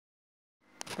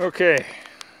Okay,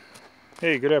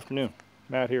 hey, good afternoon.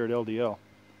 Matt here at LDL.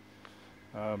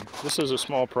 This is a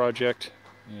small project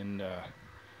in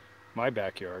my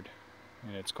backyard,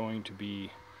 and it's going to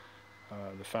be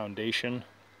the foundation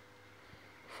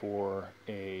for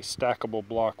a stackable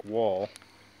block wall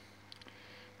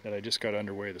that I just got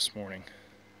underway this morning.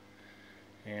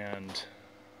 And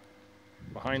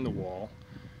behind the wall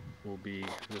will be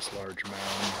this large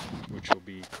mound, which will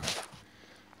be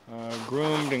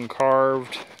groomed and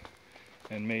carved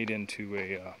and made into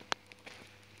a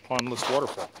pondless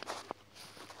waterfall.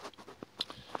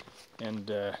 And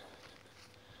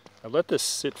I let this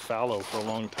sit fallow for a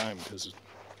long time because,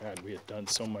 God, we had done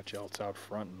so much else out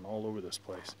front and all over this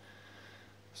place.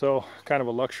 So kind of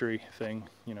a luxury thing,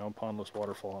 you know, pondless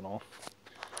waterfall and all.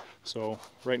 So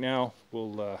right now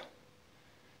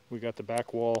we got the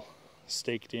back wall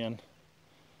staked in,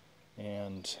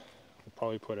 and we'll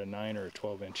probably put a 9 or a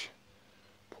 12-inch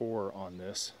pour on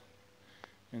this,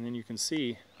 and then you can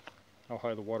see how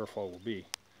high the waterfall will be.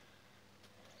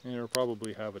 And it'll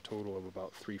probably have a total of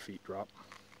about 3 feet drop.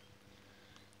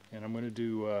 And I'm going to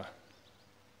do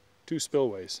 2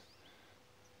 spillways,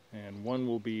 and one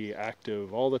will be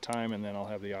active all the time, and then I'll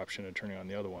have the option of turning on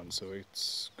the other one, so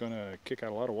it's going to kick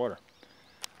out a lot of water.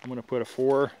 I'm going to put a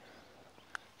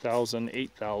 4,000,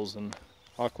 8,000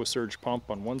 aqua surge pump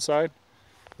on one side,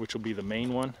 which will be the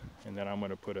main one, and then I'm going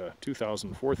to put a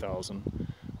 2,000, 4,000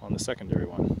 on the secondary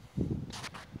one.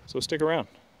 So stick around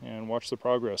and watch the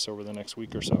progress over the next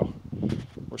week or so.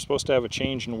 We're supposed to have a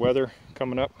change in weather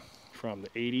coming up from the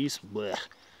 80s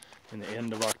in the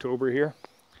end of October here,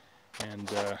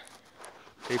 and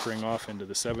tapering off into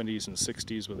the 70s and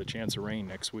 60s with a chance of rain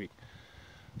next week.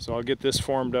 So I'll get this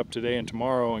formed up today and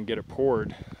tomorrow and get it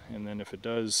poured, and then if it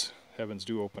does, heavens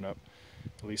do open up,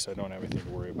 at least I don't have anything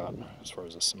to worry about as far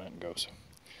as the cement goes.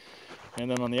 And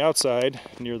then on the outside,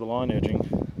 near the lawn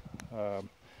edging,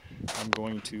 I'm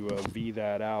going to V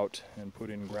that out and put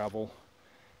in gravel,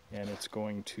 and it's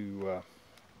going to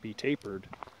be tapered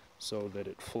so that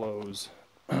it flows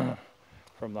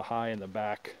from the high in the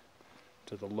back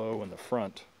to the low in the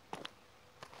front,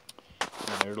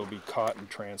 and it'll be caught and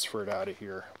transferred out of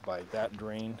here by that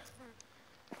drain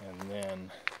and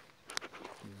then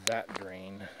that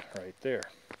drain right there.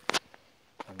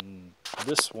 And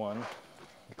this one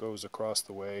goes across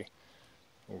the way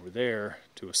over there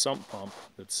to a sump pump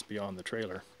that's beyond the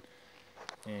trailer,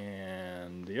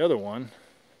 and the other one,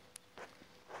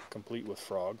 complete with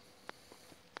frog,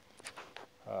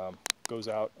 goes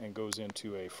out and goes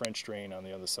into a French drain on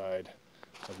the other side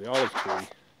of the olive tree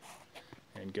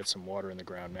and gets some water in the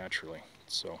ground naturally.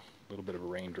 So a little bit of a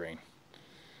rain drain.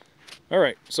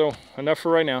 Alright, so enough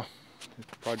for right now. The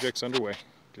project's underway.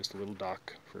 Just a little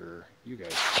dock for you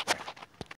guys. Bye.